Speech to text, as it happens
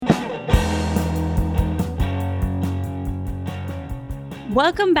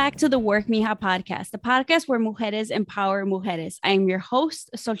Welcome back to the Work Mija podcast, the podcast where mujeres empower mujeres. I am your host,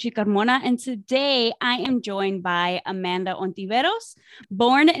 Xochitl Carmona, and today I am joined by Amanda Ontiveros.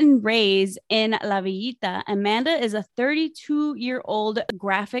 Born and raised in La Villita, Amanda is a 32-year-old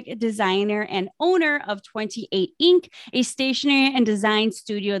graphic designer and owner of 28 Inc., a stationery and design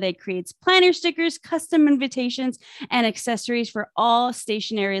studio that creates planner stickers, custom invitations, and accessories for all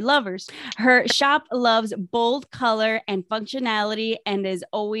stationery lovers. Her shop loves bold color and functionality and is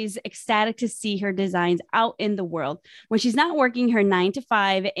always ecstatic to see her designs out in the world. When she's not working her 9 to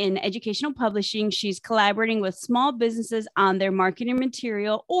 5 in educational publishing, she's collaborating with small businesses on their marketing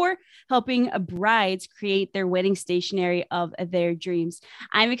material or helping brides create their wedding stationery of their dreams.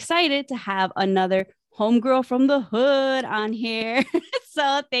 I'm excited to have another homegirl from the hood on here.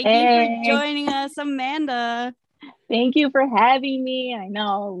 So thank you for joining us, Amanda. Thank you for having me. I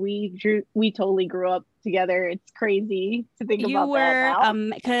know we totally grew up together. It's crazy to think about that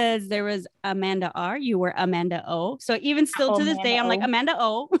now. Because there was Amanda R, you were Amanda O. So even still to this day, I'm like Amanda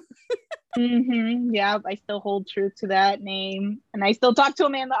O. Yeah, I still hold true to that name, and I still talk to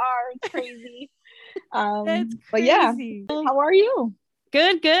Amanda R. It's crazy. That's crazy. But yeah, how are you?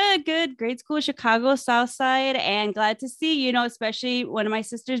 Good. Grade school, Chicago, South Side, and glad to see, especially one of my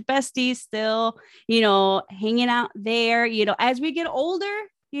sister's besties still, hanging out there, as we get older,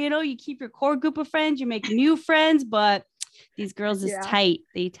 you keep your core group of friends, you make new friends, but these girls is tight.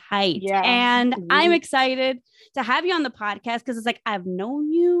 Yeah. And I'm excited to have you on the podcast because it's like, I've known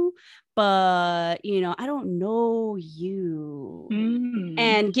you, but, I don't know you.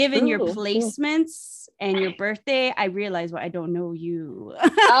 And given your placements and your birthday, I realize I don't know you.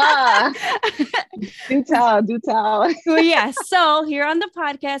 Do tell. Well, yeah. So here on the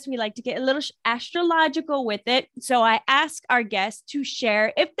podcast, we like to get a little astrological with it. So I ask our guests to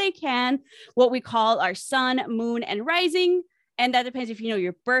share, if they can, what we call our sun, moon, and rising. And that depends if you know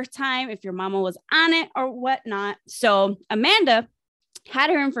your birth time, if your mama was on it or whatnot. So Amanda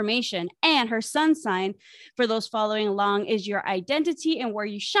had her information, and her sun sign, for those following along, is your identity and where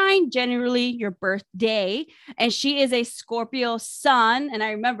you shine, generally your birthday. And she is a Scorpio sun. And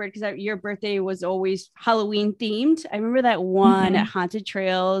I remembered because your birthday was always Halloween themed. I remember that one at Haunted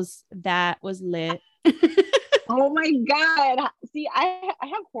Trails that was lit. Oh my God. See, I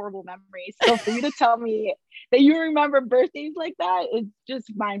have horrible memories. So for you to tell me that you remember birthdays like that, it's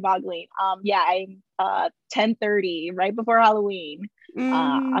just mind-boggling. Yeah, I'm 10/30, right before Halloween.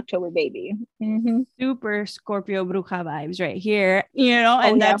 October baby. Super Scorpio bruja vibes right here,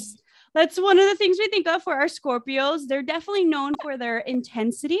 and that's one of the things we think of for our Scorpios. They're definitely known for their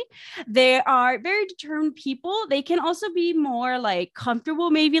intensity. They are very determined people. They can also be more like comfortable,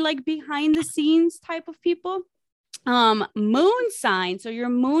 maybe like behind the scenes type of people. Moon sign. So your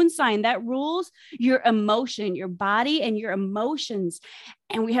moon sign, that rules your emotion, your body and your emotions.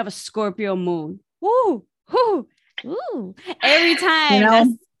 And we have a Scorpio moon. Woo. Ooh, every time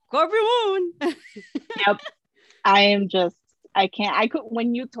that's Scorpio moon. Yep.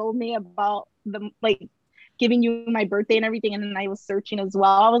 When you told me about giving you my birthday and everything, and then I was searching as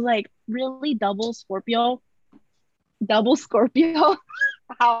well, I was like, really? Double Scorpio?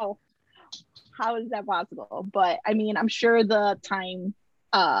 How is that possible? But I mean, I'm sure the time,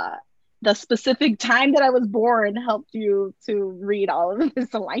 the specific time that I was born helped you to read all of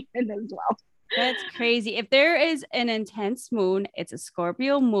this alignment as well. That's crazy. If there is an intense moon, it's a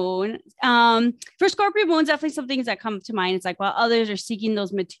Scorpio moon. For Scorpio moons, definitely some things that come to mind. It's like, while others are seeking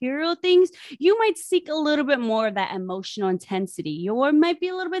those material things, you might seek a little bit more of that emotional intensity. You might be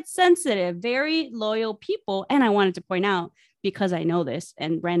a little bit sensitive, very loyal people. And I wanted to point out, because I know this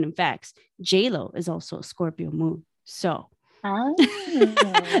and random facts, J-Lo is also a Scorpio moon. So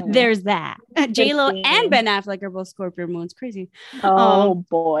there's that. J-Lo and Ben Affleck are both Scorpio moons. Crazy. Oh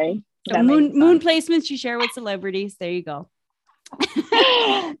boy. So moon placements you share with celebrities. There you go.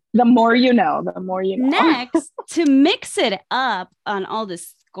 The more you know. Next, to mix it up on all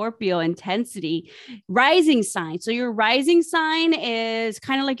this Scorpio intensity, rising sign. So your rising sign is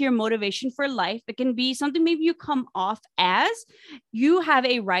kind of like your motivation for life. It can be something maybe you come off as. You have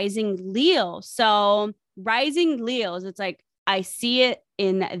a rising Leo. So rising Leos, it's like, I see it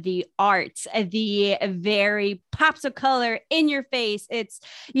in the arts, the very pops of color in your face. It's,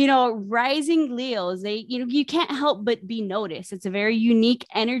 rising Leos, they, you can't help but be noticed. It's a very unique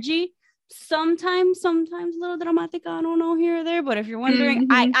energy. Sometimes a little dramatic, I don't know, here or there. But if you're wondering,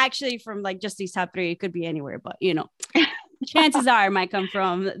 I actually, from like just these top three, it could be anywhere, but chances are it might come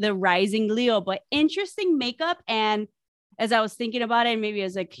from the rising Leo. But interesting makeup and as I was thinking about it, and maybe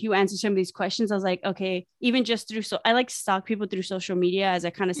as like you answer some of these questions, I was like, okay, even just through, so I like stalk people through social media as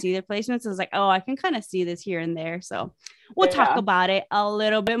I kind of see their placements. I was like, oh, I can kind of see this here and there. So we'll talk about it a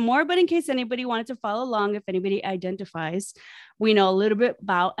little bit more, but in case anybody wanted to follow along, if anybody identifies, we know a little bit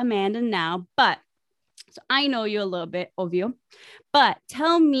about Amanda now, but so I know you a little bit, Ovio, but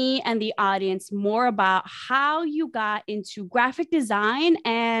tell me and the audience more about how you got into graphic design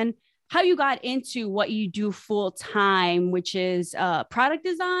and how you got into what you do full time, which is product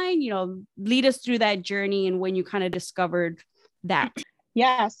design. Lead us through that journey and when you kind of discovered that.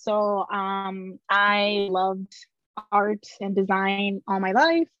 Yeah, so I loved art and design all my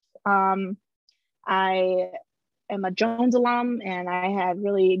life. I am a Jones alum and I had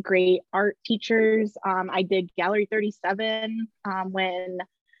really great art teachers. I did Gallery 37 when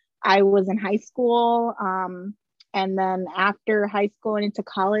I was in high school. And then after high school and into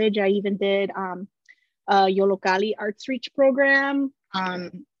college, I even did a Yollocalli Arts Reach program.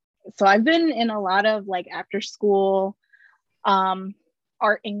 So I've been in a lot of like after school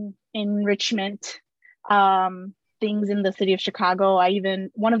art enrichment things in the city of Chicago.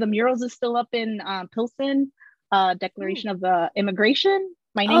 One of the murals is still up in Pilsen, Declaration of the Immigration.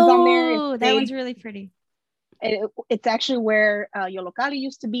 My name's on there. Oh, that one's really pretty. It's actually where Yollocalli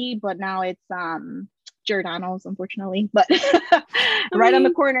used to be, but now it's Giordano's, unfortunately, but right on the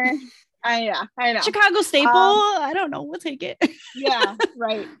corner. I know. Chicago staple. I don't know. We'll take it. Yeah,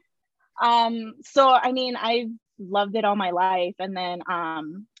 right. So I mean, I've loved it all my life, and then I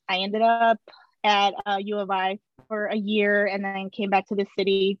ended up at U of I for a year, and then came back to the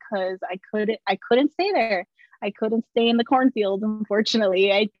city because I couldn't stay there. I couldn't stay in the cornfield,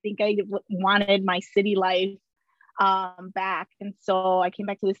 unfortunately. I think I wanted my city life back, and so I came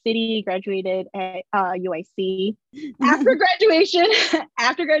back to the city, graduated at UIC. After graduation,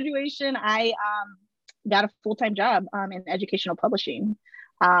 I got a full-time job in educational publishing.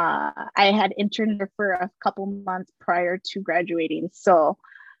 I had interned there for a couple months prior to graduating, so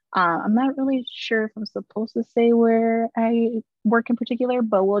I'm not really sure if I'm supposed to say where I work in particular,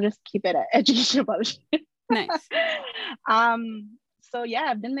 but we'll just keep it at educational publishing. Nice. So yeah,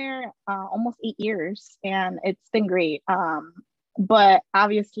 I've been there almost 8 years and it's been great. But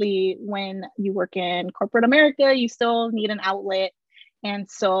obviously when you work in corporate America, you still need an outlet.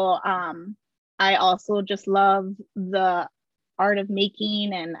 And so I also just love the art of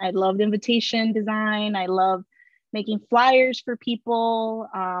making, and I loved invitation design. I love making flyers for people.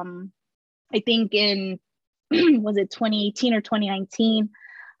 I think in, was it 2018 or 2019,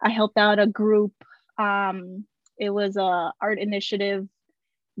 I helped out a group. It was a art initiative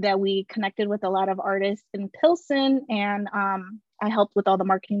that we connected with a lot of artists in Pilsen, and I helped with all the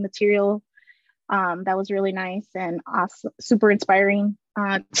marketing material. That was really nice and awesome, super inspiring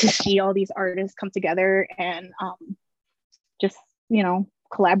to see all these artists come together and just,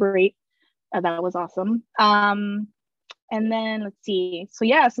 collaborate. That was awesome. And then let's see. So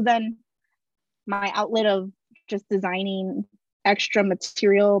then my outlet of just designing extra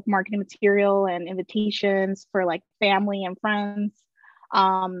material, marketing material and invitations for like family and friends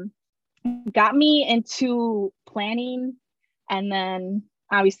got me into planning. And then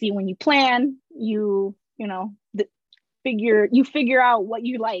obviously when you plan, you figure out what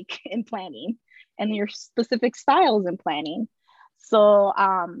you like in planning and your specific styles in planning. So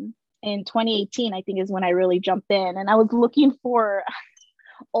in 2018, I think is when I really jumped in, and I was looking for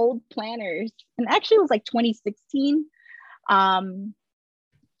old planners, and actually it was like 2016.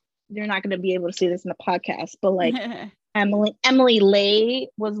 You're not going to be able to see this in the podcast, but like Emily Lay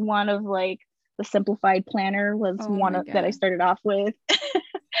was one of like the simplified planner was that I started off with.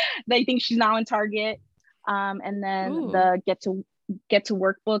 I think she's now in Target. And then the Get to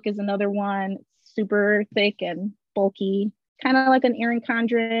Workbook is another one, super thick and bulky, kind of like an Erin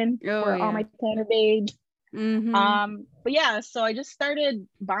Condren for all my planner babes. Mm-hmm. But yeah, so I just started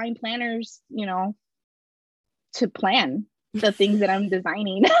buying planners, to plan the things that I'm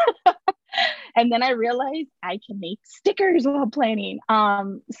designing. And then I realized I can make stickers while planning.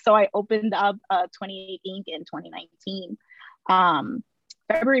 So I opened up 28 Ink in 2019.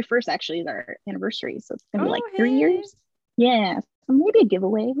 February 1st actually is our anniversary, so it's gonna be like 3 years. Yeah, so maybe a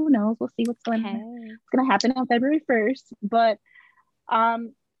giveaway. Who knows? We'll see what's going to happen on February 1st. But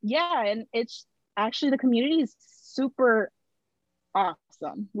yeah, and it's actually, the community is super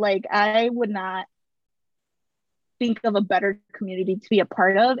awesome. Like, I would not think of a better community to be a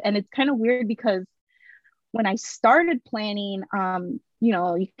part of. And it's kind of weird because when I started planning,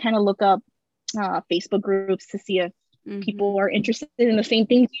 you kind of look up Facebook groups to see if people are interested in the same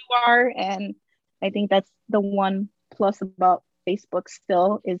things you are. And I think that's the one plus about Facebook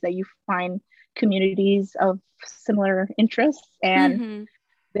still, is that you find communities of similar interests, and Mm-hmm.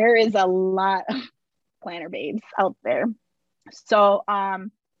 there is a lot of planner babes out there. So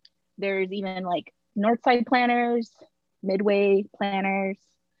there's even like Northside planners, Midway planners,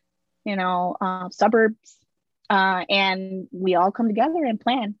 suburbs, and we all come together and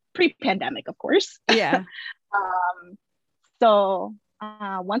plan pre-pandemic, of course. Yeah. So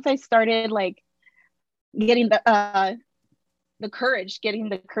once I started like getting getting the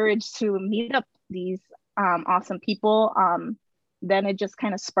courage to meet up these awesome people, then it just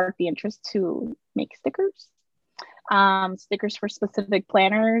kind of sparked the interest to make stickers for specific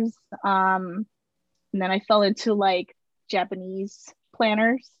planners. And then I fell into like Japanese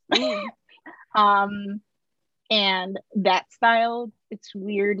planners. And that style, it's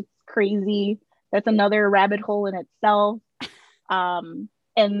weird, it's crazy. That's another rabbit hole in itself. And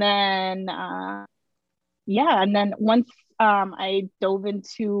then once I dove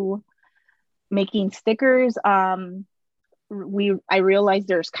into making stickers, I realized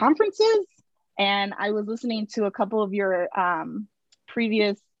there's conferences, and I was listening to a couple of your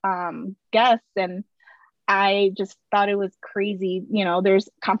previous guests, and I just thought it was crazy. There's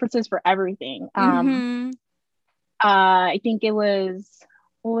conferences for everything. I think it was,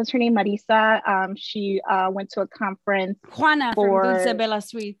 what was her name? Marisa. She went to a conference. Juana from Dulce Bella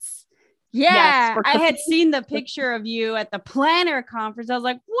Sweets. Yeah, I had seen the picture of you at the planner conference. I was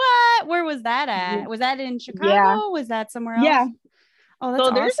like, what? Where was that at? Yeah. Was that in Chicago? Yeah. Was that somewhere else? Yeah. Oh, that's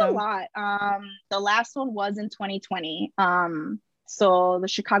awesome. There's a lot. The last one was in 2020. So the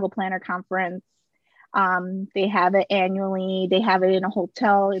Chicago Planner Conference, they have it annually. They have it in a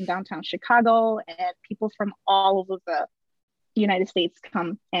hotel in downtown Chicago, and people from all over the United States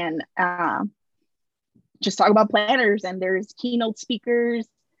come and just talk about planners, and there's keynote speakers,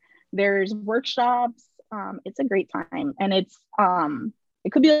 there's workshops. It's a great time, and it's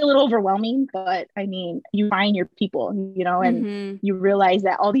it could be a little overwhelming, but I mean, you find your people, and you realize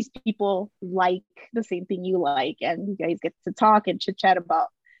that all these people like the same thing you like, and you guys get to talk and chit chat about,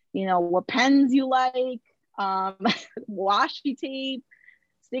 what pens you like, washi tape,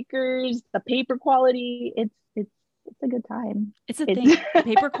 stickers, the paper quality. It's a good time. It's a thing.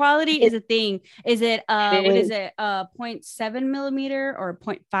 Paper quality is a thing. Is it what is it? 0.7 millimeter or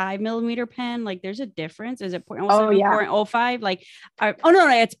 0.5 millimeter pen? Like there's a difference. Is it 0.07, 0.05? Like no,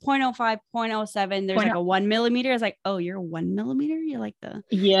 it's 0.05, 0.07. There's like a 1 millimeter. It's like, oh, you're 1 millimeter. You like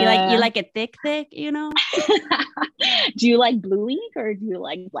you like it thick, Do you like blue ink or do you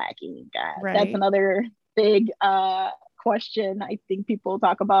like black ink? Right. That's another big question I think people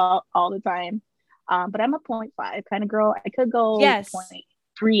talk about all the time. But I'm a 0.5 kind of girl. I could go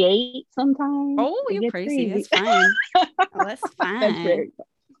 0.38 sometimes. Oh, you're crazy. That's fine. That's fine. That's very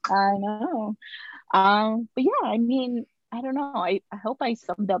fun. I know. But yeah, I mean, I don't know. I hope I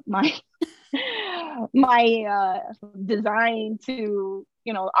summed up my design to,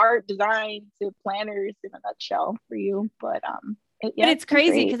 art design to planners in a nutshell for you. But but it's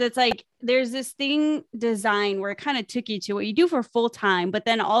crazy because it's like there's this thing design where it kind of took you to what you do for full time, but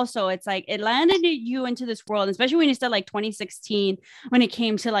then also it's like it landed you into this world, especially when you said like 2016 when it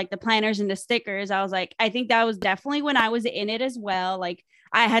came to like the planners and the stickers. I was like, I think that was definitely when I was in it as well. Like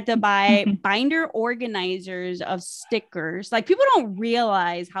I had to buy binder organizers of stickers. Like people don't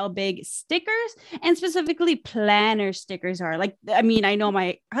realize how big stickers and specifically planner stickers are. Like, I mean, I know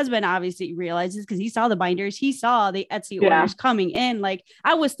my husband obviously realizes because he saw the binders, he saw the Etsy orders coming in. Like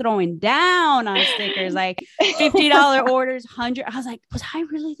I was throwing down on stickers, like $50 orders, 100. I was like, was I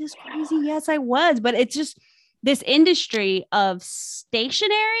really this crazy? Yes, I was. But it's just this industry of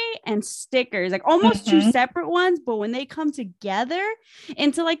stationery and stickers, like almost two separate ones, but when they come together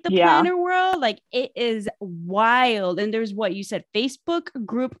into like the planner world, like it is wild. And there's what you said, Facebook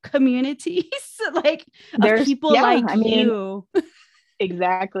group communities, like there's people like you.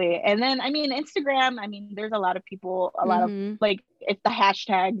 Exactly. And then, I mean, Instagram, I mean, there's a lot of people, a lot of like, if the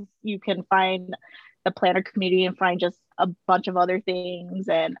hashtags, you can find the planner community and find just a bunch of other things.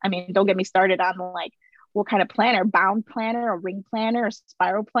 And I mean, don't get me started on like, what kind of planner, bound planner, a ring planner, a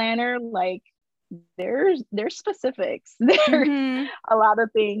spiral planner, like there's specifics. There's a lot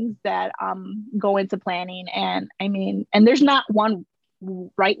of things that go into planning. And I mean, and there's not one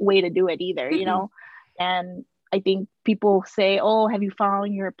right way to do it either, and I think people say, oh, have you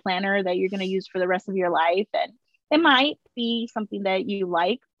found your planner that you're going to use for the rest of your life? And it might be something that you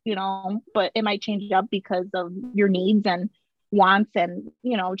like, but it might change up because of your needs and wants and,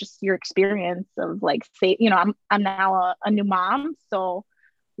 just your experience of like, say, I'm now a new mom. So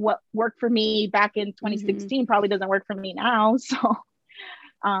what worked for me back in 2016 probably doesn't work for me now. So,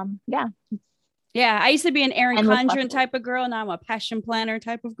 yeah. Yeah, I used to be an Erin endless Condren possibilities. type of girl. Now I'm a passion planner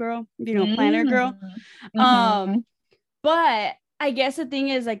type of girl, planner girl. Mm-hmm. But I guess the thing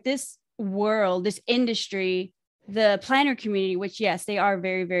is like this world, this industry, the planner community, which yes, they are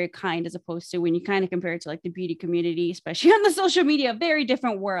very, very kind as opposed to when you kind of compare it to like the beauty community, especially on the social media, very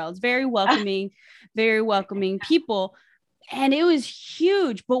different worlds, very welcoming people. And it was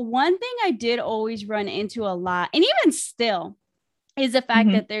huge. But one thing I did always run into a lot, and even still, is the fact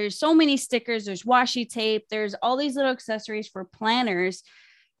Mm-hmm. that there's so many stickers, there's washi tape, there's all these little accessories for planners,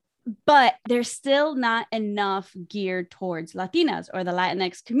 but there's still not enough geared towards Latinas or the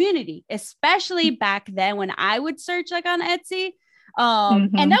Latinx community, especially back then when I would search like on Etsy.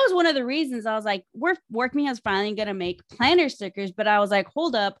 And that was one of the reasons I was like, Work Me has finally gonna make planner stickers, but I was like,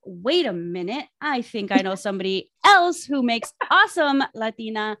 hold up, wait a minute. I think I know somebody else who makes awesome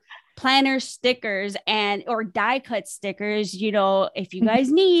Latina planner stickers and or die cut stickers. If you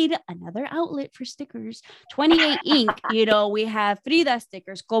guys need another outlet for stickers, 28 ink, we have Frida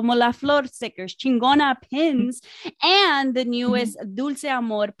stickers, Como la Flor stickers, Chingona pins, and the newest Dulce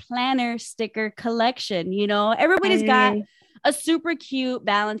Amor planner sticker collection. Everybody's got a super cute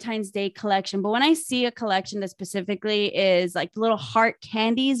Valentine's Day collection. But when I see a collection that specifically is like little heart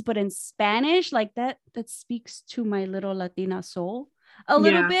candies, but in Spanish, like that speaks to my little Latina soul a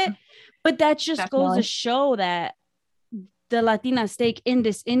little bit. But that just goes to show that the Latina stake in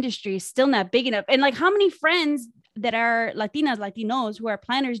this industry is still not big enough. And like, how many friends that are Latinas, Latinos who are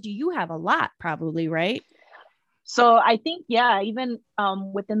planners do you have? A lot, probably, right? So I think, even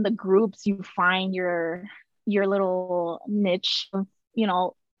within the groups, you find your little niche of,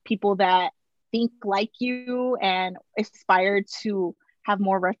 people that think like you and aspire to have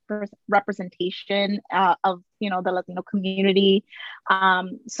more representation of, the Latino community.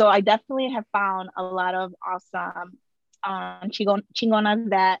 So I definitely have found a lot of awesome chingonas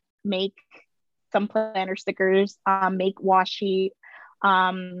that make some planner stickers, make washi.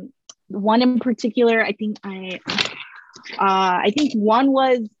 One in particular, I think one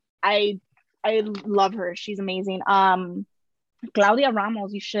was, I love her. She's amazing. Claudia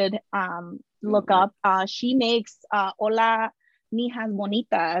Ramos, you should look up. She makes Hola Mijas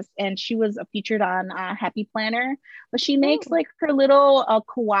Bonitas, and she was featured on Happy Planner. But she makes like her little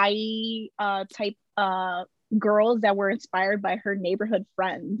kawaii type girls that were inspired by her neighborhood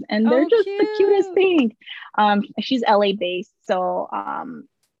friends, and they're just the cutest thing. She's LA based, so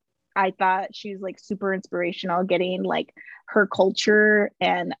I thought she's like super inspirational, getting like her culture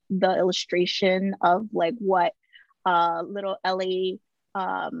and the illustration of like what little LA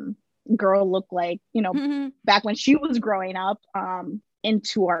girl looked like, back when she was growing up,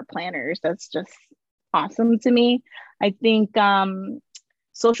 into our planners. That's just awesome to me. I think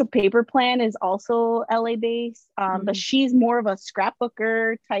Social Paper Plan is also LA based, but she's more of a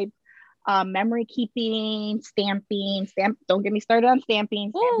scrapbooker type, memory keeping, stamping. Don't get me started on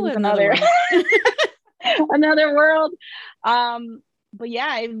stamping. Stamping is another another world. But yeah,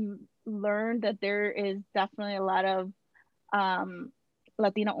 I've learned that there is definitely a lot of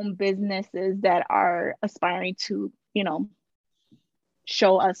Latina-owned businesses that are aspiring to,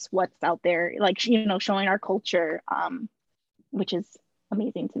 show us what's out there, like, showing our culture, which is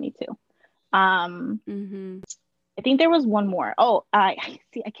amazing to me too. I think there was one more. Oh, I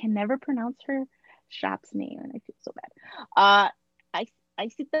see. I can never pronounce her shop's name, and I feel so bad.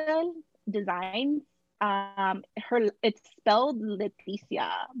 Isitel Designs. It's spelled Leticia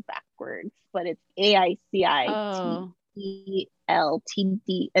backwards, but it's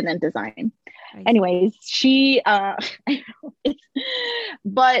AICITELTD and then design. Anyways, she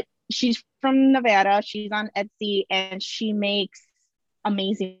but she's from Nevada. She's on Etsy, and she makes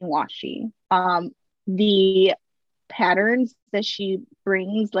amazing washi. The patterns that she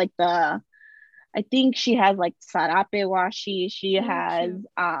brings, like I think she has like sarape washi. She has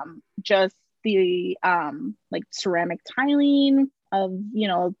just the like ceramic tiling of,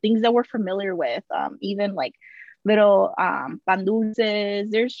 things that we're familiar with, even like little pan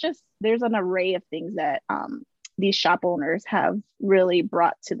dulces. There's an array of things that these shop owners have really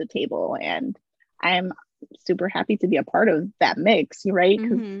brought to the table, and I'm super happy to be a part of that mix, right?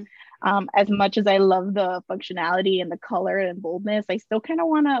 Because as much as I love the functionality and the color and boldness, I still kind of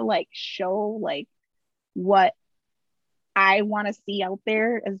want to like show like what I want to see out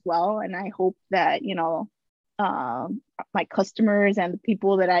there as well. And I hope that, my customers and the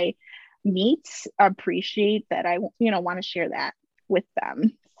people that I meet appreciate that I, want to share that with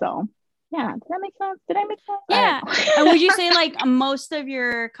them. So yeah, does that make sense? Did I make sense? Yeah. And would you say like most of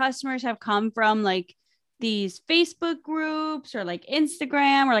your customers have come from like these Facebook groups or like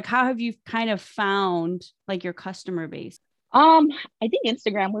Instagram, or like how have you kind of found like your customer base? I think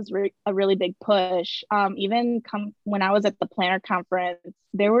Instagram was a really big push. Even when I was at the planner conference,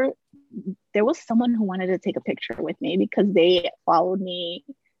 there was someone who wanted to take a picture with me because they followed me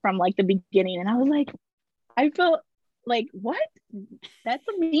from like the beginning, and I was like, I felt like, what? That's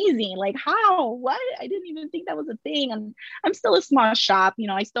amazing. Like, how? What? I didn't even think that was a thing. And I'm still a small shop.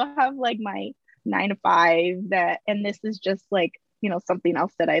 I still have like my 9 to 5 and this is just like, something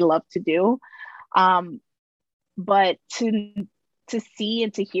else that I love to do. But to see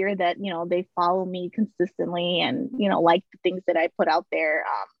and to hear that, they follow me consistently and, like the things that I put out there.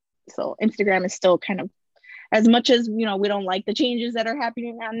 So Instagram is still kind of, as much as we don't like the changes that are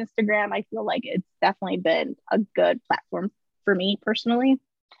happening on Instagram, I feel like it's definitely been a good platform for me personally.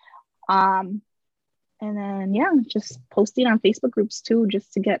 And then just posting on Facebook groups too,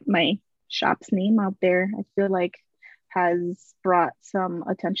 just to get my shop's name out there, I feel like has brought some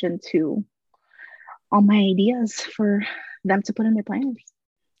attention to all my ideas for them to put in their planners.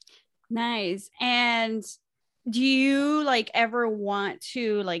 Nice. And do you like ever want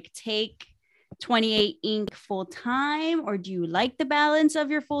to like take 28 Ink full time, or do you like the balance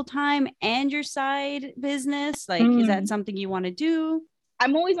of your full time and your side business? Like, is that something you want to do?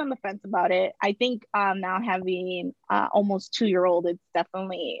 I'm always on the fence about it. I think now having almost 2-year-old, it's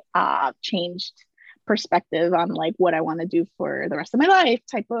definitely changed perspective on like what I want to do for the rest of my life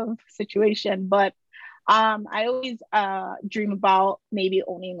type of situation. But I always dream about maybe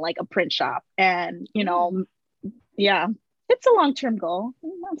owning like a print shop, and it's a long-term goal.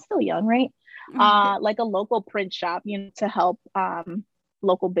 I'm still young, right? Like a local print shop, to help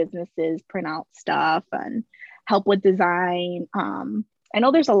local businesses print out stuff and help with design. I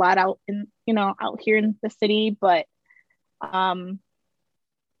know there's a lot out here in the city, but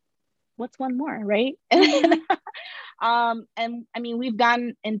what's one more, right? And I mean, we've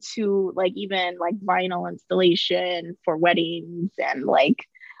gotten into like even like vinyl installation for weddings and like,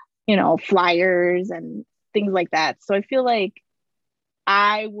 flyers and things like that. So I feel like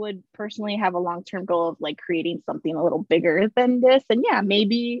I would personally have a long-term goal of like creating something a little bigger than this. And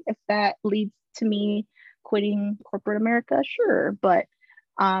maybe if that leads to me quitting corporate America, sure. But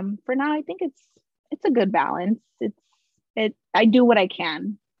for now, I think it's a good balance. I do what I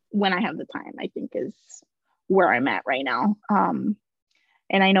can when I have the time, I think is where I'm at right now. And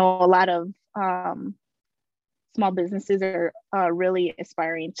I know a lot of small businesses are really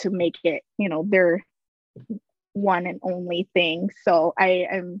aspiring to make it, their one and only thing. So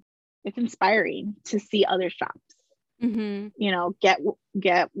it's inspiring to see other shops,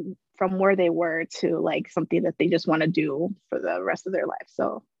 get from where they were to like something that they just want to do for the rest of their life.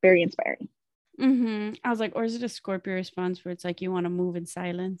 So very inspiring. I was like, or is it a Scorpio response where it's like, you want to move in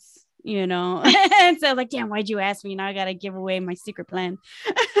silence, and so like, damn, why'd you ask me? Now I got to give away my secret plan.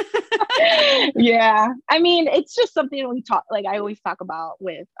 Yeah. I mean, it's just something I always talk about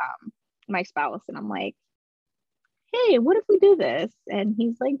with my spouse, and I'm like, hey, what if we do this? And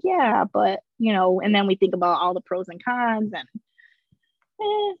he's like, yeah, but and then we think about all the pros and cons, and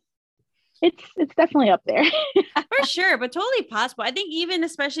it's definitely up there. For sure, but totally possible. I think even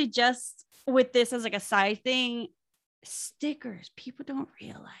especially just with this as like a side thing, stickers, people don't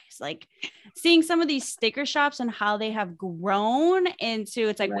realize, like seeing some of these sticker shops and how they have grown into,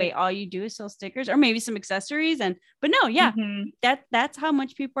 it's like, right. Wait, all you do is sell stickers or maybe some accessories, but no, that's how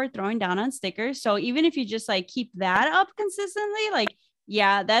much people are throwing down on stickers. So even if you just like keep that up consistently, like,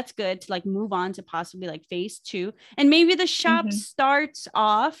 yeah, that's good to like move on to possibly like phase 2. And maybe the shop starts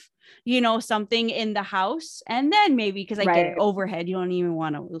off, something in the house, and then maybe because I get overhead, you don't even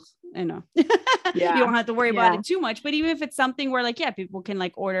want to, you don't have to worry about it too much. But even if it's something where like, people can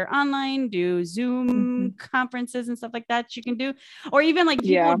like order online, do Zoom conferences and stuff like that, you can do, or even like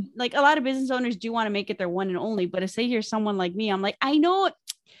people, like a lot of business owners do want to make it their one and only. But if say you're someone like me, I'm like, I know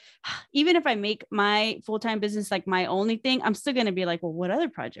even if I make my full-time business like my only thing, I'm still going to be like, well, what other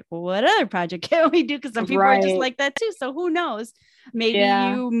project can we do? Because some people are just like that too. So who knows? Maybe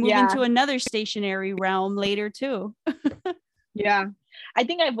you move into another stationary realm later too. Yeah. I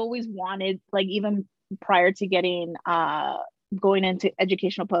think I've always wanted, like even prior to going into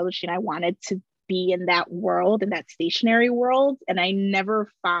educational publishing, I wanted to be in that world, in that stationary world. And I never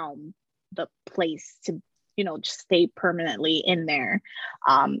found the place to just stay permanently in there.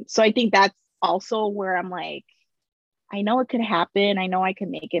 So I think that's also where I'm like, I know it could happen. I know I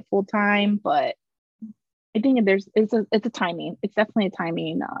can make it full time, but I think it's a timing. It's definitely a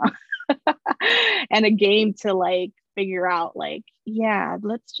timing and a game to like figure out like,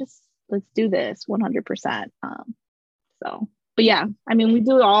 let's do this 100%. So, but I mean, we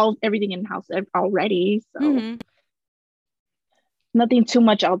do everything in house already. So nothing too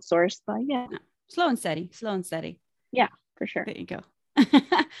much outsourced, but Slow and steady. Yeah, for sure. There you go.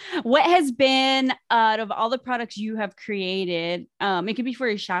 What has been, out of all the products you have created, it could be for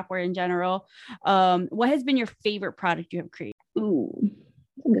your shop or in general, what has been your favorite product you have created? Ooh,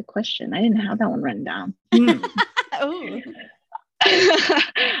 that's a good question. I didn't have that one written down. Ooh.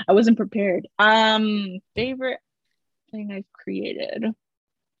 I wasn't prepared. Favorite thing I've created.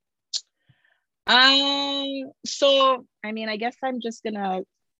 So I mean, I guess I'm just gonna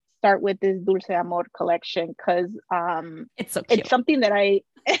start with this Dulce Amor collection because It's so cute. it's something that I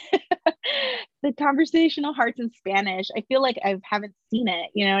the conversational hearts in Spanish. I feel like I haven't seen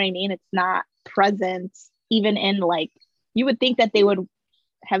it. You know what I mean? It's not present even in like you would think that they would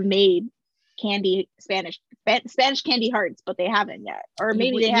have made candy Spanish candy hearts, but they haven't yet, or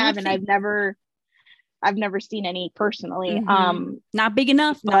maybe they have, and I've never seen any personally. Not big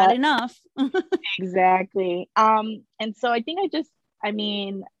enough, not enough. Exactly. And so I think I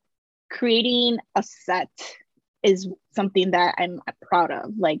mean, creating a set is something that I'm proud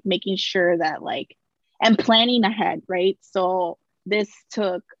of, like making sure that like, and planning ahead, right? So this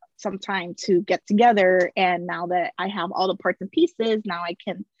took some time to get together, and now that I have all the parts and pieces, now I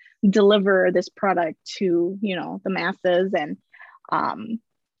can deliver this product to, you know, the masses. And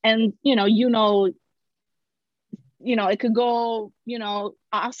it could go, you know,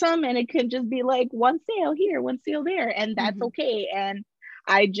 awesome, and it could just be like one sale here, one sale there, and that's okay. And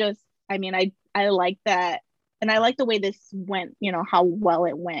I like that, and I like the way this went, you know, how well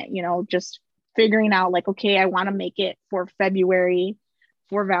it went, you know, just figuring out like, okay, I want to make it for February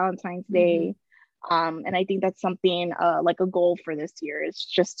for Valentine's Day. And I think that's something like a goal for this year is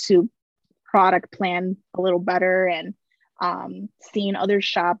just to product plan a little better, and seeing other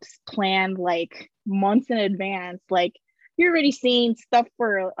shops plan like months in advance. Like you're already seeing stuff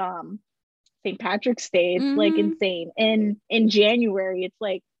for St. Patrick's Day. It's like insane. In January, it's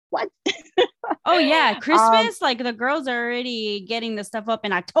like, what? Oh yeah, Christmas, like the girls are already getting the stuff up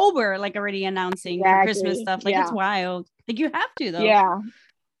in October, like already announcing the Christmas stuff. Like it's wild. Like you have to though. Yeah.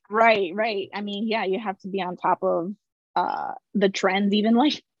 Right. I mean, yeah, you have to be on top of the trends, even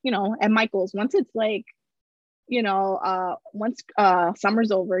like, you know, at Michael's. Once it's like, you know, once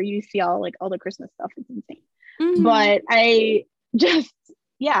summer's over, you see all the Christmas stuff. It's insane. But I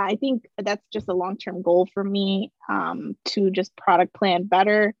think that's just a long-term goal for me, to just product plan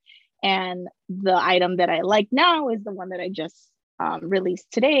better. And the item that I like now is the one that I just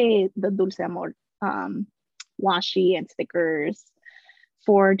released today, the Dulce Amor washi and stickers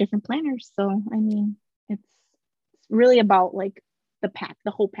for different planners. So I mean, it's really about like the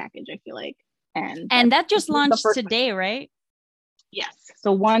whole package, I feel like. And that just launched today, right? Yes.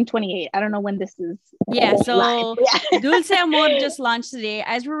 So 1/28. I don't know when this is. Yeah. So Dulce Amor just launched today.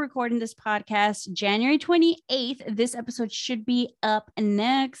 As we're recording this podcast, January 28th, this episode should be up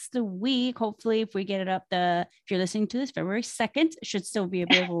next week. Hopefully, if we get it up, if you're listening to this, February 2nd, it should still be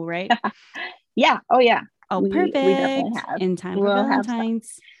available, right? Yeah. Oh, yeah. Oh, perfect. We definitely have. In time for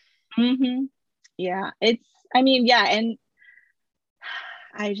Valentine's. Yeah. And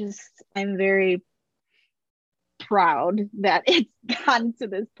I'm very proud that it's gotten to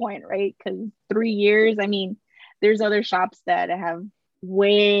this point, right? Because 3 years, I mean, there's other shops that have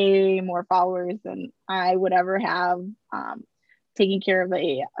way more followers than I would ever have, taking care of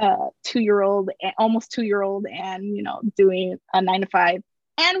a 2-year-old, almost 2-year-old, and, you know, doing a 9 to 5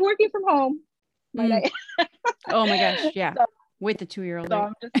 and working from home. Oh my gosh. Yeah. So, with the 2-year-old. So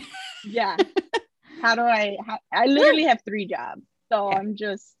I'm just, yeah. I literally have 3 jobs. So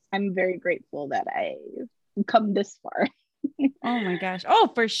yeah. I'm very grateful that I've come this far. Oh my gosh. Oh,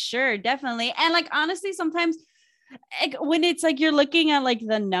 for sure. Definitely. And like, honestly, sometimes when it's like, you're looking at like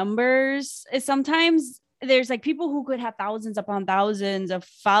the numbers, sometimes there's like people who could have thousands upon thousands of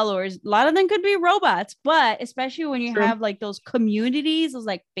followers. A lot of them could be robots, but especially when you have like those communities, those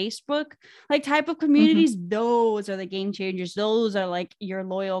like Facebook, like type of communities, those are the game changers. Those are like your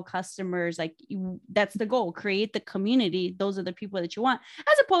loyal customers. Like that's the goal, create the community. Those are the people that you want,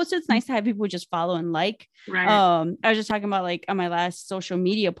 as opposed to it's nice to have people just follow and like, right. I was just talking about like on my last social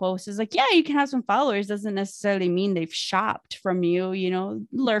media post is like, yeah, you can have some followers. Doesn't necessarily mean they've shopped from you, you know,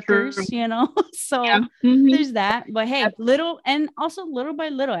 lurkers, you know, so there's that. But hey, little by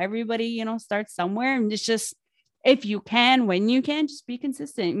little, everybody, you know, starts somewhere, and it's just, if you can, when you can, just be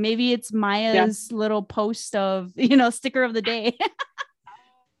consistent. Maybe it's Maya's little post of, you know, sticker of the day.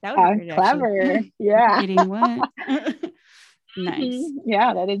 That would be clever. Actually. Yeah. What? Nice.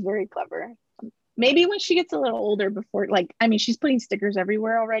 Yeah, that is very clever. Maybe when she gets a little older, before, like, I mean, she's putting stickers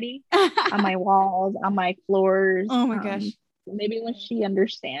everywhere already on my walls, on my floors. Oh my gosh. Maybe when she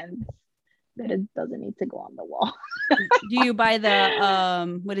understands that it doesn't need to go on the wall. Do you buy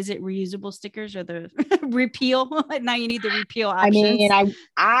the what is it, reusable stickers or the repeal? Now you need the repeal options. I mean,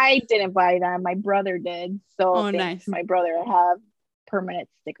 I didn't buy them. My brother did. So thanks nice. to my brother, I have permanent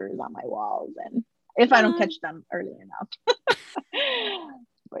stickers on my walls, and if I don't catch them early enough.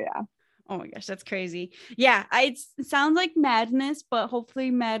 But yeah. Oh my gosh, that's crazy. Yeah, it sounds like madness, but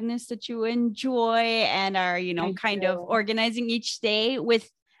hopefully madness that you enjoy and are, kind of organizing each day with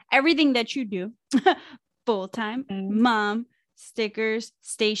everything that you do. Full-time, mom, stickers,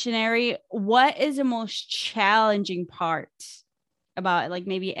 stationery. What is the most challenging part about like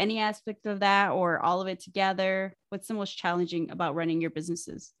maybe any aspect of that or all of it together? What's the most challenging about running your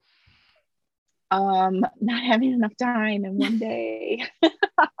businesses? Not having enough time in one day.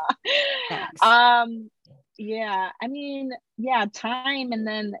 Yeah, I mean, yeah, time. And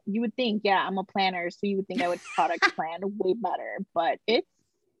then you would think, yeah, I'm a planner, so you would think I would product plan way better, but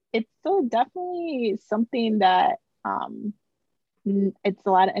it's still definitely something that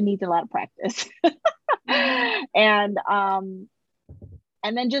it needs a lot of practice. And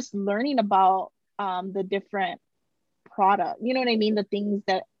then just learning about the different product, you know what I mean, the things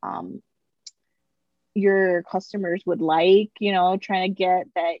that your customers would like, trying to get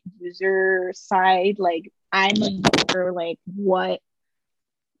that user side. Like, I'm a like, what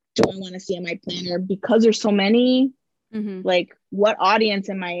do I want to see in my planner? Because there's so many, like, what audience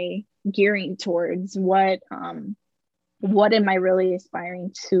am I gearing towards? What am I really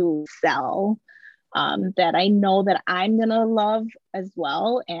aspiring to sell that I know that I'm gonna love as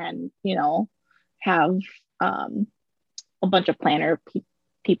well, and have a bunch of planner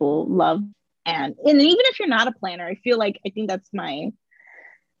people love. And even if you're not a planner, I think that's my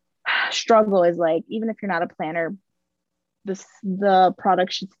struggle, is like, even if you're not a planner, the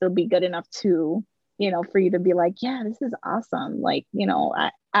product should still be good enough to, for you to be like, yeah, this is awesome. Like,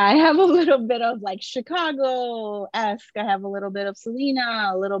 I have a little bit of like Chicago-esque, I have a little bit of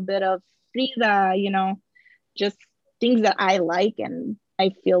Selena, a little bit of Frida, just things that I like, and I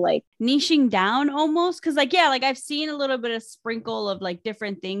feel like niching down almost, because like, yeah, like I've seen a little bit of sprinkle of like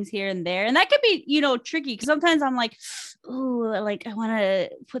different things here and there, and that could be tricky, because sometimes I'm like, oh, like I want to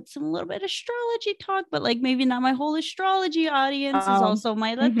put some little bit of astrology talk, but like maybe not my whole astrology audience is also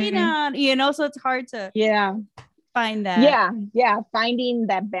my Latina, so it's hard to find that. Finding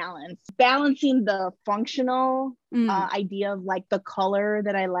that balancing the functional idea of like the color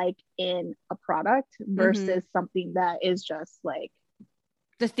that I like in a product versus something that is just like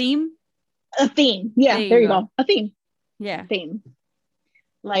a theme. Yeah, there you go. A theme. Yeah. Theme.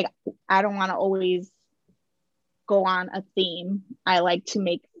 Like, I don't want to always go on a theme. I like to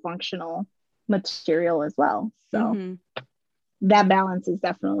make functional material as well. So that balance is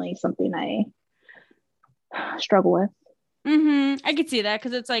definitely something I struggle with. I could see that,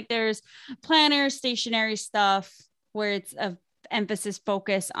 because it's like there's planners, stationery stuff where it's a emphasis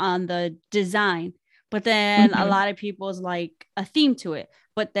focus on the design, but then a lot of people's like a theme to it,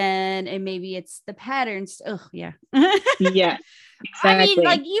 but then maybe it's the patterns. Oh yeah. Yeah, exactly. I mean,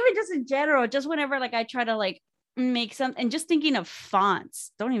 like, even just in general, just whenever like I try to like make something, and just thinking of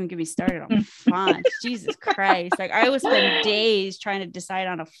fonts, don't even get me started on fonts. Jesus Christ, like I would spend days trying to decide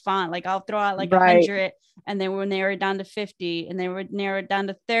on a font. Like I'll throw out like 100, and then we'll narrow it down to 50, and then we'll narrow it down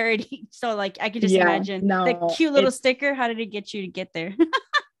to 30. So like I could just imagine the cute little sticker. How did it get you to get there?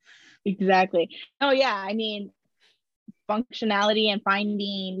 Exactly. Oh yeah, I mean, functionality and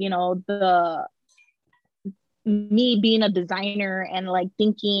finding, me being a designer and like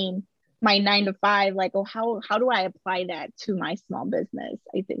thinking my 9 to 5, like, oh, how do I apply that to my small business?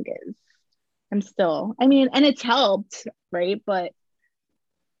 I think I'm still, I mean, and it's helped, right? But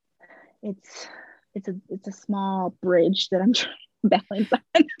it's a small bridge that I'm trying to balance on.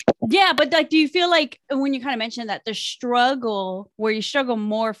 Yeah, but like, do you feel like when you kind of mentioned that the struggle, where you struggle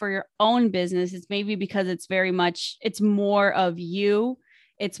more for your own business, it's maybe because it's more of you.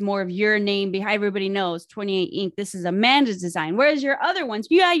 It's more of your name behind. Everybody knows 28 Ink. This is Amanda's design. Whereas your other ones,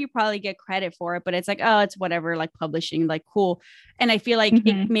 you probably get credit for it, but it's like, oh, it's whatever, like publishing, like cool. And I feel like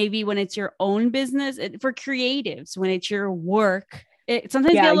maybe when it's your own business, for creatives, when it's your work, it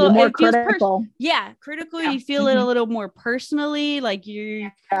sometimes get a little more critical. Critical. You feel it a little more personally. Like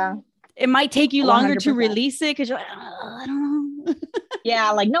it might take you longer 100%. To release it because you're like, oh, I don't know.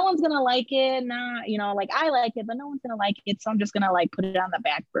 Yeah, like no one's gonna like it. Nah, like I like it, but no one's gonna like it. So I'm just gonna like put it on the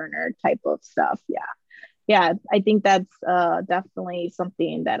back burner type of stuff. Yeah. I think that's definitely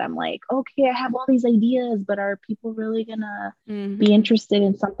something that I'm like, okay, I have all these ideas, but are people really gonna be interested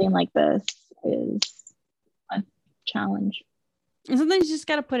in something like this? Is a challenge. And sometimes you just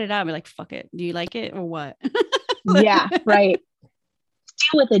gotta put it out and be like, fuck it. Do you like it or what? Yeah, right. Do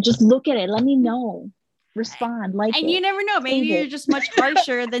with it. Just look at it. Let me know. Respond, like and it. you never know. Maybe you're just much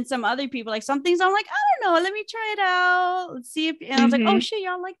harsher than some other people. Like some things I'm like, I don't know. Let me try it out. Let's see if. And I was like, oh shit,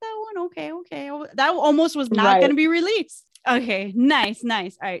 y'all like that one? Okay. That almost was not going to be released. Okay, nice.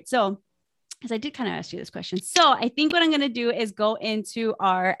 All right, so. Because I did kind of ask you this question. So I think what I'm going to do is go into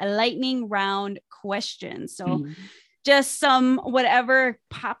our lightning round questions. So just some whatever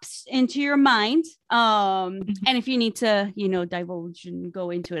pops into your mind. And if you need to, divulge and go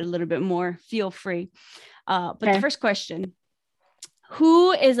into it a little bit more, feel free. But the first question,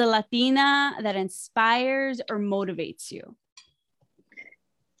 who is a Latina that inspires or motivates you?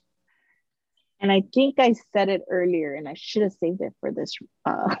 And I think I said it earlier, and I should have saved it for this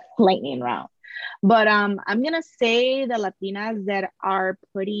lightning round. But I'm gonna say the Latinas that are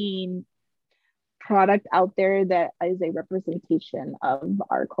putting product out there that is a representation of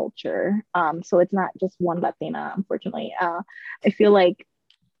our culture. So it's not just one Latina, unfortunately. I feel like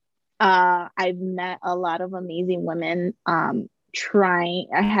I've met a lot of amazing women having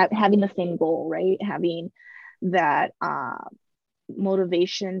the same goal, right? Having that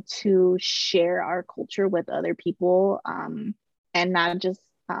motivation to share our culture with other people, and not just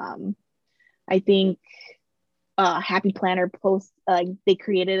I think Happy Planner post, they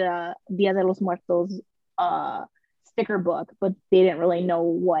created a Dia de los Muertos sticker book, but they didn't really know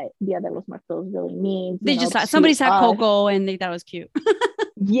what Dia de los Muertos really means. They just thought somebody saw Coco and they thought it was cute.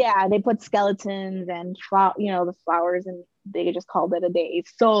 Yeah, they put skeletons and the flowers, and they just called it a day.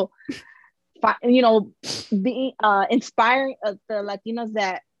 So being inspiring the Latinos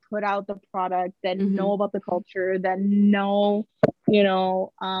that put out the product, that know about the culture, that know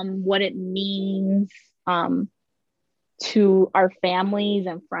what it means to our families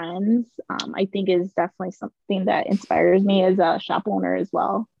and friends, I think is definitely something that inspires me as a shop owner as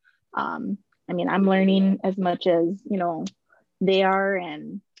well. I mean, I'm learning as much as they are,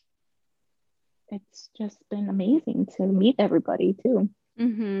 and it's just been amazing to meet everybody too.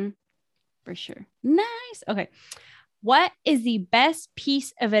 For sure. Nice. Okay. What is the best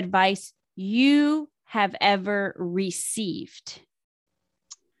piece of advice you have ever received?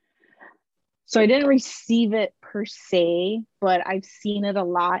 So I didn't receive it per se, but I've seen it a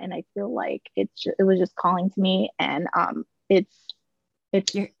lot, and I feel like it was just calling to me. And it's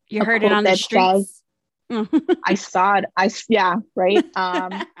you heard it on the streets. I saw it. Right.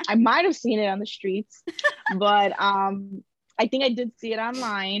 I might have seen it on the streets, but I think I did see it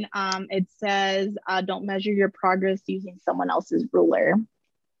online. It says, don't measure your progress using someone else's ruler.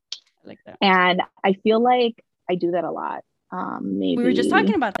 I like that. And I feel like I do that a lot. Maybe we were just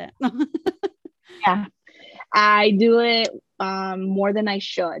talking about that. Yeah, I do it more than I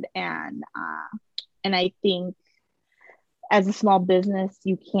should. And I think as a small business,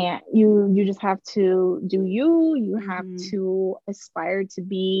 you just have to do you have to aspire to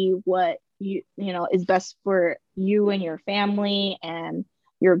be what is best for you and your family and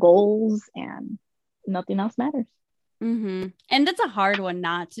your goals, and nothing else matters. And that's a hard one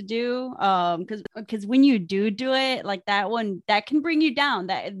not to do, because when you do it, like that one, that can bring you down,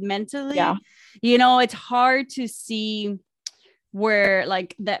 that mentally, it's hard to see where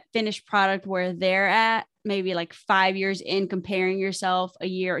like that finished product where they're at, maybe like 5 years in, comparing yourself a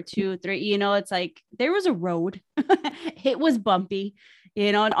year or 2 or 3, it's like there was a road. It was bumpy,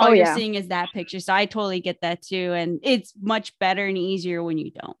 and all you're seeing is that picture. So I totally get that too, and it's much better and easier when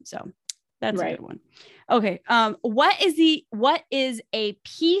you don't. So that's a good one. Okay. What is a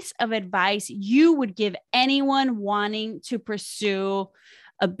piece of advice you would give anyone wanting to pursue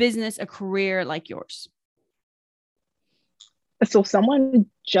a business, a career like yours? So someone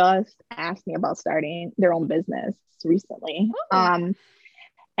just asked me about starting their own business recently.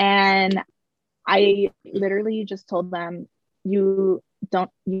 And I literally just told them, you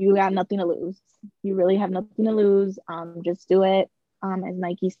got nothing to lose. You really have nothing to lose. Just do it. As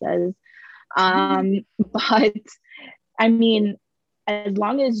Nike says. But I mean, as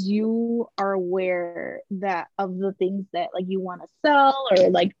long as you are aware that of the things that like you want to sell, or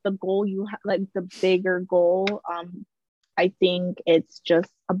like the goal you have, like the bigger goal, I think it's just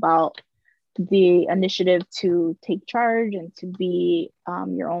about the initiative to take charge and to be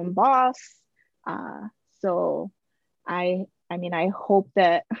your own boss. So I mean, I hope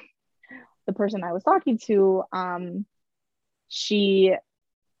that the person I was talking to, she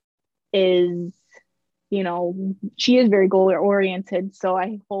is very goal oriented. So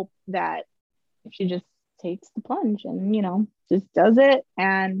I hope that she just takes the plunge and, just does it.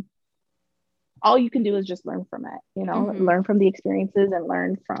 And all you can do is just learn from it, learn from the experiences and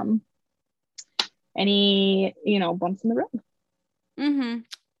learn from any, bumps in the road.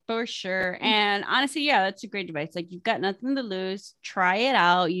 For sure. And honestly, yeah, that's a great advice. Like you've got nothing to lose. Try it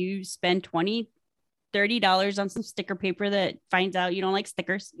out. You spend $20-$30 on some sticker paper that finds out you don't like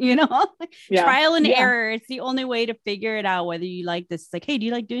stickers, Yeah. Trial and Yeah. error. It's the only way to figure it out whether you like this. It's like, hey, do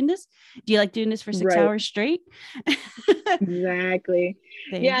you like doing this? Do you like doing this for 6 hours straight? Exactly.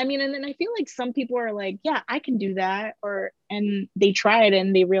 Yeah, I mean, and then I feel like some people are like, yeah, I can do that, and they try it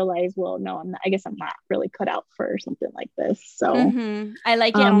and they realize, well, no, I guess I'm not really cut out for something like this. So I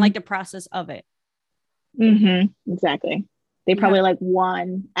like it. I don't like the process of it. Exactly. They probably like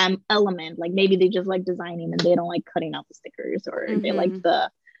one element, like maybe they just like designing and they don't like cutting out the stickers, or they like the,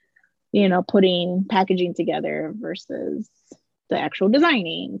 putting packaging together versus the actual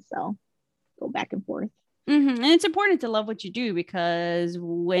designing. So go back and forth. And it's important to love what you do, because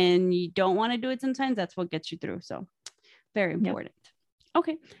when you don't want to do it, sometimes that's what gets you through. So very important. Yep.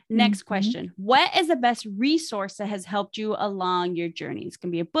 Okay. Next question. What is the best resource that has helped you along your journey? It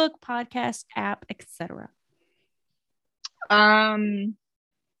can be a book, podcast, app, etc.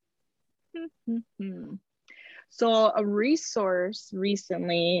 So a resource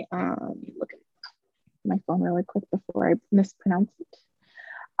recently, look at my phone really quick before I mispronounce it.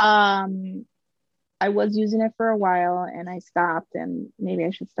 I was using it for a while and I stopped, and maybe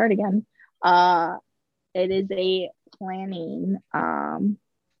I should start again. It is a planning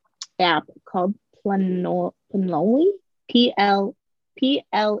app called Planoly, Planolly.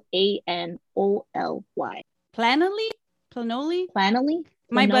 Planoly.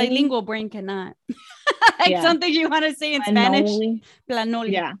 My bilingual brain cannot. Something you want to say in Spanish?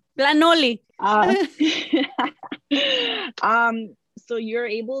 Planolly. Yeah. Planolly. So you're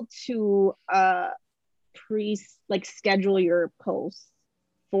able to schedule your posts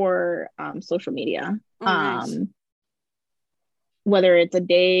for social media. Nice. Whether it's a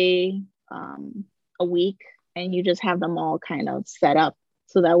day, a week, and you just have them all kind of set up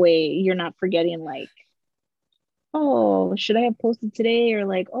so that way you're not forgetting, like, oh, should I have posted today? Or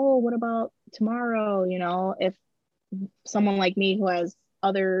like, oh, what about tomorrow? If someone like me who has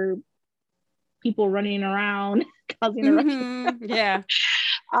other people running around causing a rush. Yeah.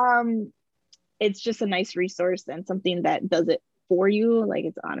 It's just a nice resource and something that does it for you. Like,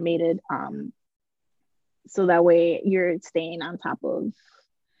 it's automated. So that way you're staying on top of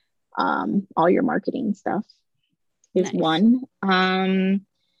all your marketing stuff is nice. One.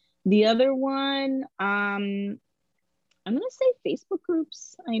 The other one, I'm going to say Facebook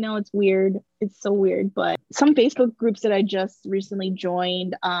groups. I know it's weird. It's so weird, but some Facebook groups that I just recently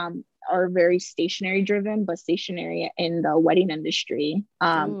joined are very stationery driven, but stationery in the wedding industry.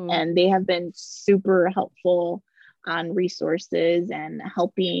 And they have been super helpful on resources and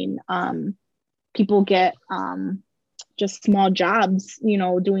helping people get just small jobs,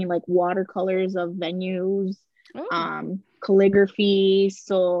 doing like watercolors of venues, calligraphy.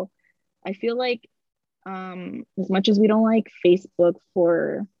 So I feel like as much as we don't like Facebook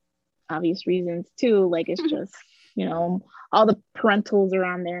for obvious reasons too, like it's just, all the parentals are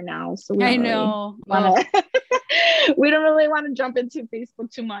on there now. So we don't really want to jump into Facebook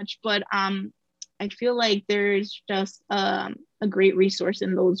too much, but I feel like there's just a great resource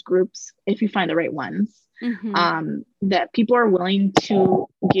in those groups if you find the right ones. That people are willing to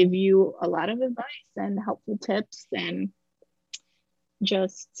give you a lot of advice and helpful tips, and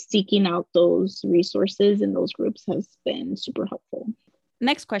just seeking out those resources in those groups has been super helpful.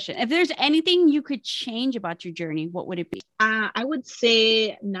 Next question. If there's anything you could change about your journey, what would it be? I would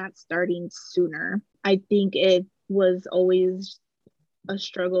say not starting sooner. I think it was always a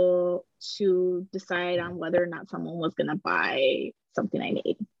struggle to decide on whether or not someone was going to buy something I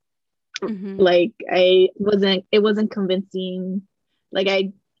made. Like it wasn't convincing. Like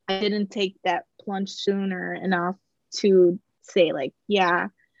I didn't take that plunge sooner enough to say like, yeah,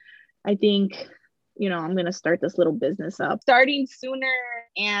 I think, I'm going to start this little business up. Starting sooner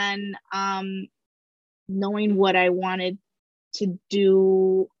and knowing what I wanted to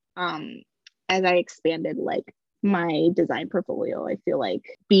do as I expanded like my design portfolio. I feel like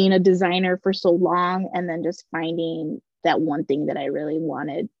being a designer for so long and then just finding that one thing that I really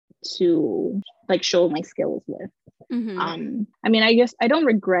wanted to like show my skills with. I mean, I guess I don't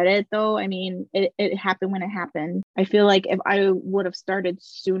regret it though. I mean, it happened when it happened. I feel like if I would have started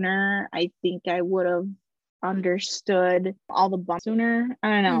sooner, I think I would have understood all the bumps sooner. I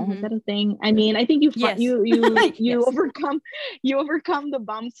don't know. Is that a thing? I mean, I think you yes. overcome the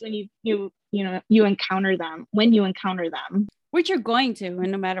bumps when you encounter them, which you're going to, and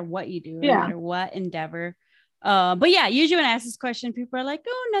no matter what you do, no matter what endeavor. But yeah, usually when I ask this question, people are like,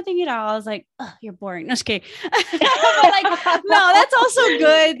 oh, nothing at all. I was like, oh, you're boring. No, just kidding. But like, no, that's also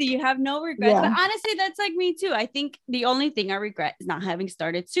good that you have no regrets. Yeah. But honestly, that's like me too. I think the only thing I regret is not having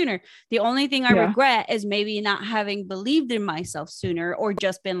started sooner. The only thing I regret is maybe not having believed in myself sooner, or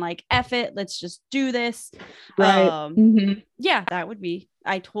just been like, F it, let's just do this. Right. Yeah, that would be.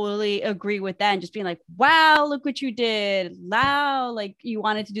 I totally agree with that. And just being like, wow, look what you did. Wow, like you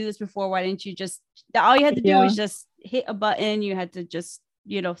wanted to do this before. Why didn't you just, all you had to do was just hit a button. You had to just,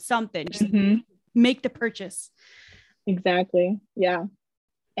 something, just make the purchase. Exactly. Yeah.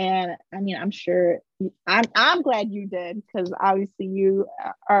 And I mean, I'm sure I'm glad you did, because obviously you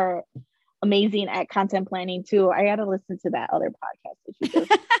are amazing at content planning too. I got to listen to that other podcast that you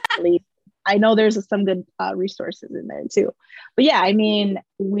just released. I know there's some good resources in there too. But yeah, I mean,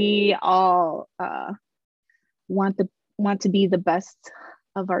 we all want to be the best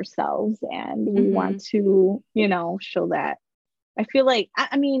of ourselves, and we want to, show that. I feel like,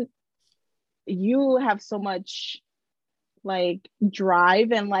 I mean, you have so much like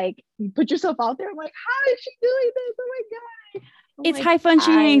drive, and like you put yourself out there. I'm like, how is she doing this? Oh my God. It's like, high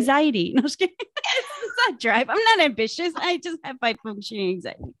functioning anxiety. No, just kidding. It's not drive. I'm not ambitious. I just have high functioning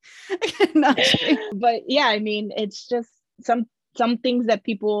anxiety. Not but yeah, I mean, it's just some things that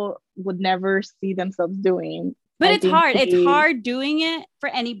people would never see themselves doing. But it's hard. It's hard doing it for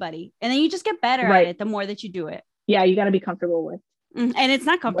anybody. And then you just get better at it the more that you do it. Yeah, you got to be comfortable with. And it's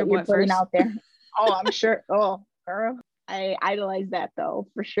not comfortable at first. Out there. Oh, I'm sure. Oh, girl. I idolize that though,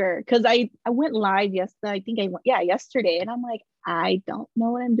 for sure. Because I went live yesterday. I think yesterday. And I'm like, I don't know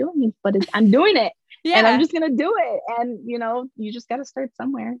what I'm doing, but I'm doing it. Yeah. And I'm just going to do it. And, you just got to start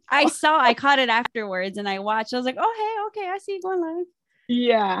somewhere. So. I caught it afterwards and I watched. I was like, oh, hey, okay. I see you going live.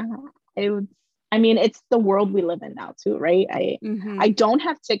 Yeah. It's the world we live in now too, right? I don't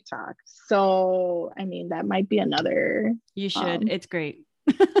have TikTok. So, I mean, that might be another. You should. It's great.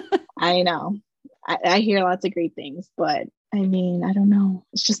 I know. I hear lots of great things, but I mean, I don't know.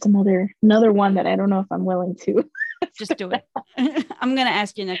 It's just another one that I don't know if I'm willing to. Just do it. I'm going to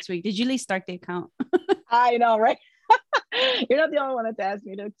ask you next week. Did you at least start the account? I know, right? You're not the only one that's asked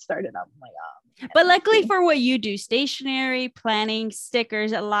me to start it up. I'm like, but luckily for what you do, stationery, planning,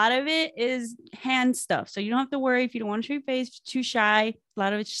 stickers, a lot of it is hand stuff. So you don't have to worry if you don't want to show your face, too shy. A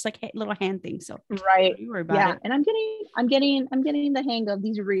lot of it's just like little hand things. So right. Don't worry about it. And I'm getting the hang of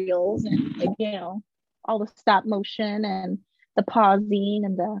these reels and like, all the stop motion and the pausing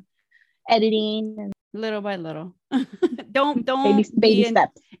and the editing and little by little. don't baby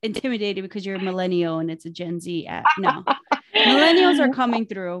steps. Intimidated because you're a millennial and it's a Gen Z app. No. Millennials are coming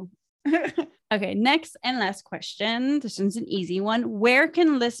through. Okay, next and last question. This one's an easy one. Where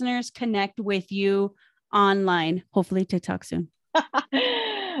can listeners connect with you online? Hopefully TikTok soon.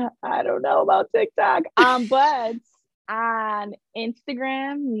 I don't know about TikTok. But on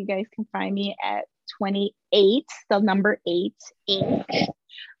Instagram, you guys can find me at 28, the number 8 Inc.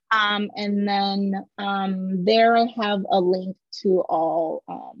 And then there I have a link to all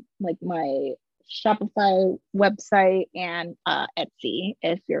like my Shopify website and Etsy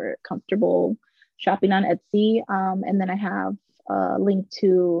if you're comfortable shopping on Etsy. And then I have a link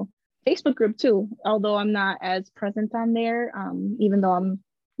to Facebook group too, although I'm not as present on there, even though I'm,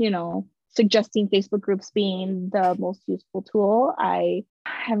 suggesting Facebook groups being the most useful tool. I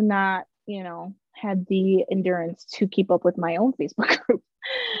have not, had the endurance to keep up with my own Facebook group.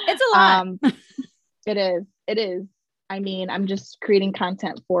 It's a lot. It is. I mean, I'm just creating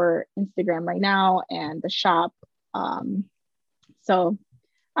content for Instagram right now and the shop. So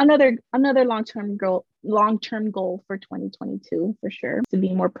another long-term goal for 2022 for sure, to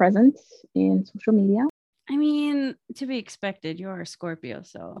be more present in social media. I mean, to be expected, you're a Scorpio,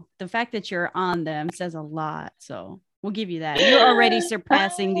 so the fact that you're on them says a lot. So we'll give you that. You're already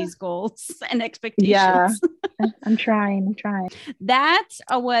surpassing these goals and expectations. Yeah, I'm trying. That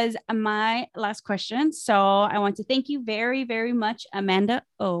was my last question. So I want to thank you very, very much, Amanda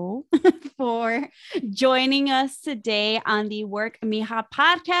O, for joining us today on the Work Mija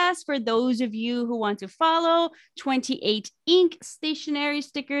podcast. For those of you who want to follow 28 Ink stationery,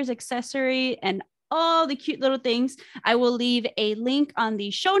 stickers, accessory, and all the cute little things, I will leave a link on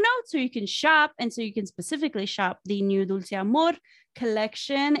the show notes so you can shop, and so you can specifically shop the new Dulce Amor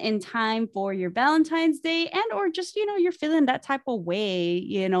collection in time for your Valentine's Day, and or just, you're feeling that type of way,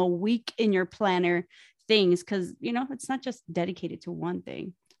 week in your planner things, because, it's not just dedicated to one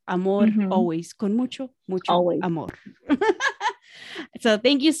thing. Amor, always, con mucho always. Amor. So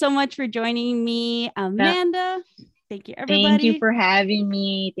thank you so much for joining me, Amanda. Thank you, everybody. Thank you for having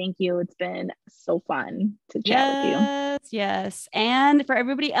me. Thank you. It's been so fun to chat with you. Yes. And for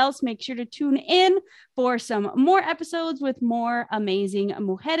everybody else, make sure to tune in for some more episodes with more amazing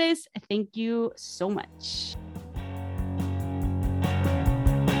mujeres. Thank you so much.